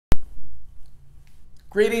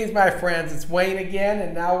Greetings, my friends. It's Wayne again,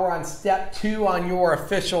 and now we're on step 2 on your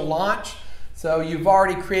official launch. So you've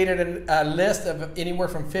already created a list of anywhere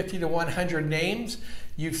from 50 to 100 names.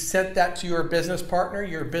 You've sent that to your business partner.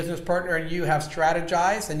 Your business partner and you have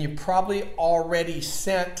strategized, and you probably already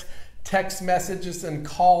sent text messages and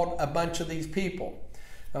called a bunch of these people.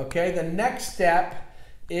 Okay, the next step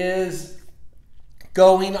is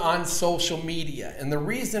going on social media. And the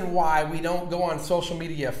reason why we don't go on social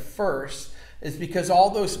media first is because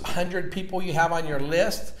all those 100 people you have on your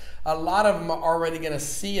list, a lot of them are already going to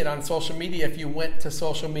see it on social media if you went to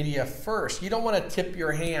social media first. You don't want to tip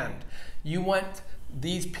your hand. You want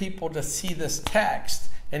these people to see this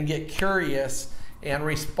text and get curious and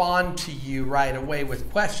respond to you right away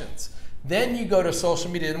with questions. Then you go to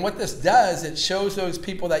social media, and what this does, it shows those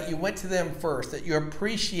people that you went to them first, that you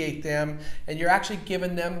appreciate them, and you're actually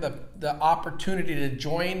giving them the opportunity to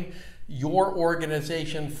join your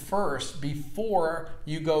organization first before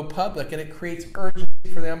you go public, and it creates urgency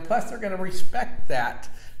for them. Plus, they're going to respect that,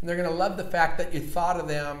 and they're going to love the fact that you thought of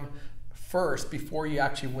them first before you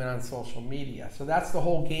actually went on social media. So that's the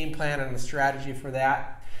whole game plan and the strategy for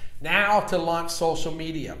that. Now to launch social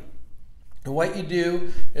media. And what you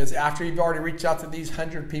do is, after you've already reached out to these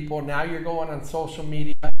 100 people, now you're going on social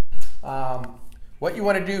media. What you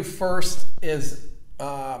want to do first is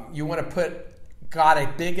you want to put, got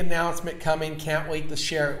a big announcement coming, can't wait to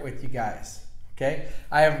share it with you guys. Okay,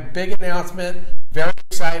 I have a big announcement, very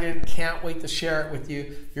excited, can't wait to share it with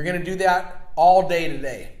you. You're going to do that all day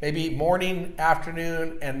today, maybe morning,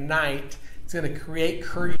 afternoon, and night. It's going to create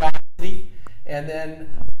curiosity, and then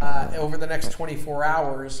over the next 24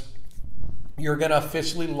 hours, you're going to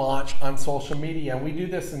officially launch on social media. And we do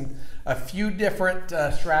this in a few different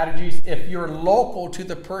strategies. If you're local to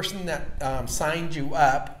the person that signed you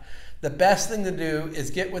up, the best thing to do is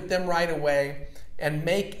get with them right away and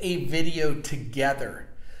make a video together,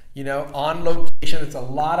 you know, on location. It's a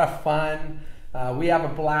lot of fun. We have a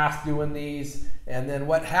blast doing these. And then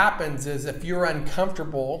what happens is, if you're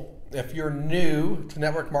uncomfortable, if you're new to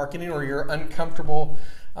network marketing, or you're uncomfortable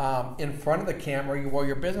in front of the camera, well,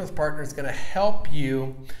 your business partner is going to help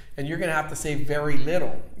you, and you're going to have to say very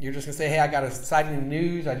little. You're just going to say, hey, I got exciting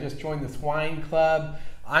news. I just joined this wine club.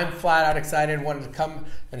 I'm flat out excited, wanted to come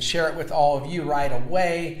and share it with all of you right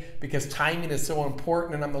away because timing is so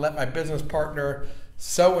important, and I'm going to let my business partner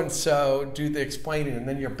so-and-so do the explaining, and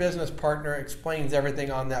then your business partner explains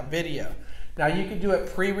everything on that video. Now, you can do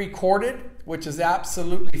it pre-recorded, which is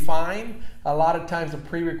absolutely fine. A lot of times the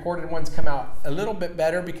pre-recorded ones come out a little bit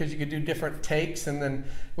better because you can do different takes, and then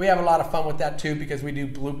we have a lot of fun with that too because we do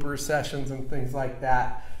blooper sessions and things like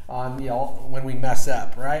that on when we mess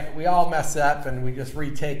up, right? We all mess up and we just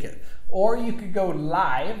retake it. Or you could go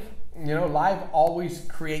live. You know, live always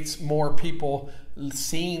creates more people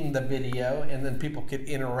seeing the video, and then people could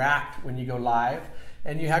interact when you go live.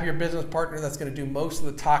 And you have your business partner that's going to do most of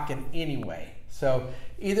the talking anyway. So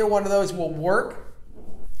either one of those will work.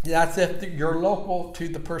 That's if you're local to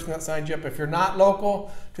the person that signed you up. If you're not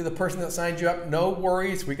local to the person that signed you up, no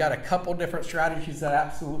worries. We got a couple different strategies that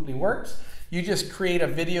absolutely works. You just create a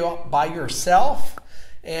video by yourself,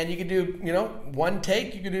 and you can do, you know, 1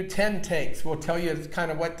 take, you can do 10 takes. We'll tell you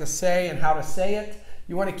kind of what to say and how to say it.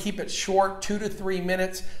 You want to keep it short, 2 to 3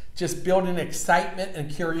 minutes, just building excitement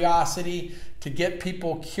and curiosity to get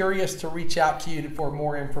people curious to reach out to you for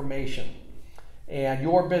more information. And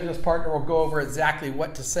your business partner will go over exactly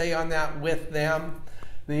what to say on that with them.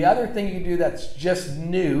 The other thing you can do that's just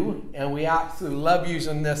new, and we absolutely love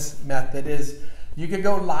using this method, is you could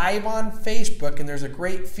go live on Facebook, and there's a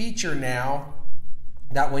great feature now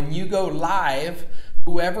that when you go live,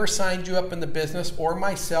 whoever signed you up in the business, or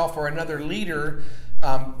myself or another leader,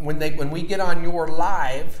 when we get on your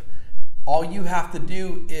live, all you have to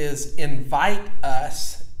do is invite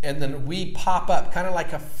us, and then we pop up kind of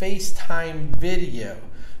like a FaceTime video.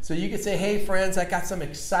 So you could say, hey friends, I got some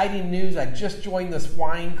exciting news. I just joined this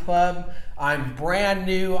wine club. I'm brand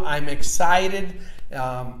new. I'm excited.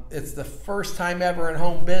 It's the first time ever in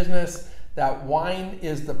home business that wine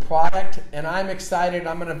is the product, and I'm excited.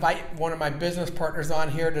 I'm going to invite one of my business partners on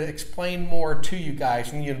here to explain more to you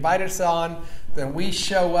guys. And you invite us on, then we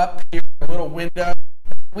show up here in a little window.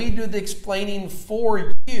 We do the explaining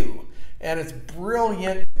for you, and it's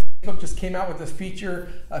brilliant. Facebook just came out with this feature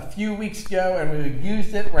a few weeks ago, and we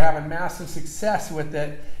used it. We're having massive success with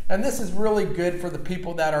it, and this is really good for the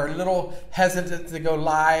people that are a little hesitant to go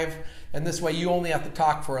live. And this way you only have to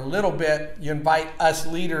talk for a little bit. You invite us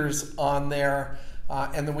leaders on there,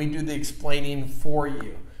 and then we do the explaining for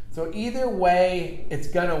you. So either way, it's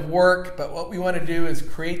gonna work, but what we wanna do is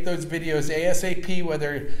create those videos ASAP,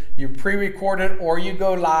 whether you pre-record it or you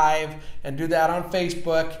go live and do that on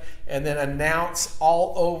Facebook, and then announce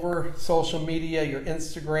all over social media, your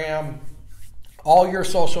Instagram, all your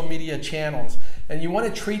social media channels. And you wanna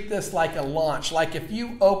treat this like a launch. Like if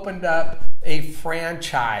you opened up a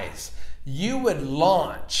franchise, you would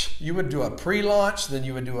launch. You would do a pre-launch, then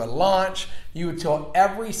you would do a launch. You would tell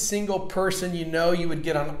every single person you know. You would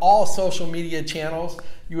get on all social media channels.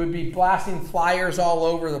 You would be blasting flyers all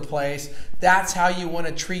over the place. That's how you want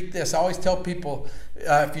to treat this. I always tell people,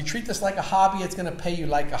 if you treat this like a hobby, it's going to pay you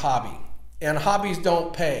like a hobby. And hobbies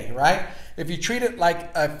don't pay, right? If you treat it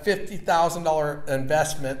like a $50,000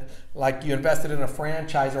 investment, like you invested in a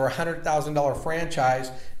franchise or a $100,000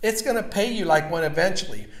 franchise, it's gonna pay you like one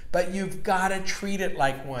eventually. But you've gotta treat it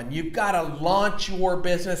like one. You've gotta launch your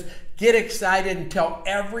business, get excited and tell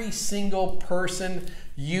every single person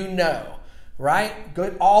you know, right?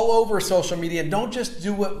 Go all over social media. Don't just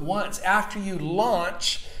do it once. After you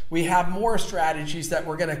launch, we have more strategies that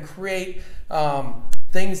we're gonna create,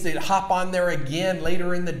 things that hop on there again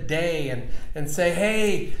later in the day and say,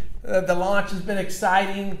 hey, the launch has been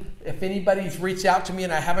exciting. If anybody's reached out to me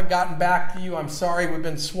and I haven't gotten back to you, I'm sorry, we've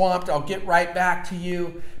been swamped. I'll get right back to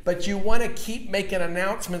you. But you want to keep making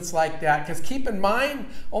announcements like that, because keep in mind,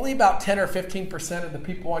 only about 10 or 15% of the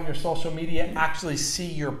people on your social media actually see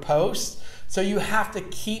your posts. So you have to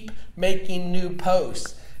keep making new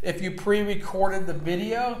posts. If you pre-recorded the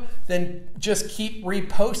video, then just keep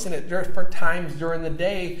reposting it different times during the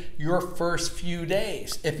day, your first few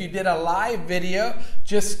days. If you did a live video,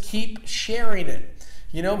 just keep sharing it.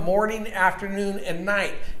 You know, morning, afternoon, and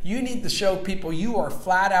night. You need to show people you are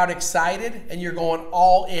flat out excited and you're going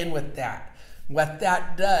all in with that. What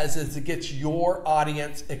that does is it gets your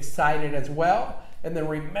audience excited as well. And then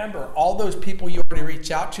remember, all those people you already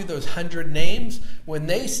reached out to, those 100 names, when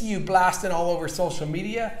they see you blasting all over social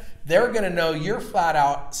media, they're gonna know you're flat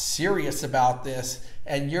out serious about this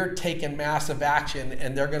and you're taking massive action,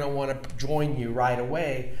 and they're gonna wanna join you right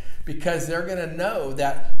away, because they're gonna know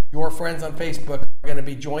that your friends on Facebook are gonna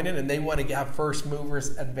be joining and they wanna have first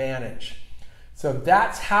movers advantage. So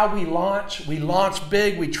that's how we launch. We launch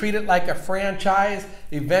big, we treat it like a franchise.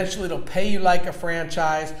 Eventually it'll pay you like a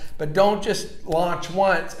franchise, but don't just launch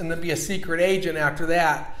once and then be a secret agent after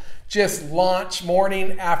that. Just launch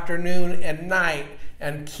morning, afternoon, and night,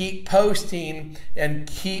 and keep posting and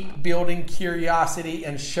keep building curiosity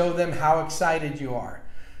and show them how excited you are.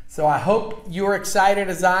 So I hope you're excited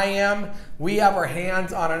as I am. We have our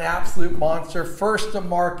hands on an absolute monster, first to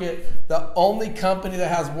market, the only company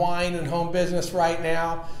that has wine and home business right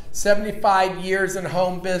now. 75 years in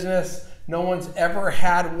home business. No one's ever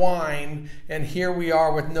had wine, and here we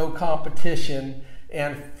are with no competition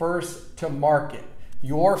and first to market.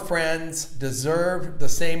 Your friends deserve the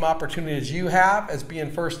same opportunity as you have as being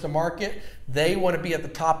first to market. They want to be at the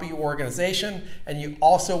top of your organization, and you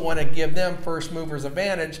also want to give them first movers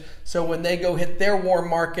advantage, so when they go hit their warm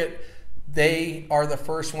market, they are the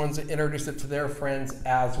first ones to introduce it to their friends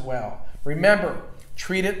as well. Remember,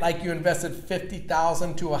 treat it like you invested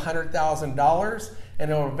 $50,000 to $100,000, and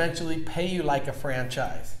it'll eventually pay you like a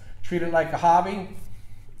franchise. Treat it like a hobby,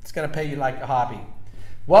 it's going to pay you like a hobby.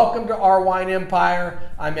 Welcome to Our Wine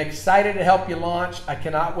Empire. I'm excited to help you launch. I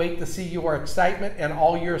cannot wait to see your excitement and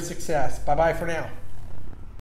all your success. Bye-bye for now.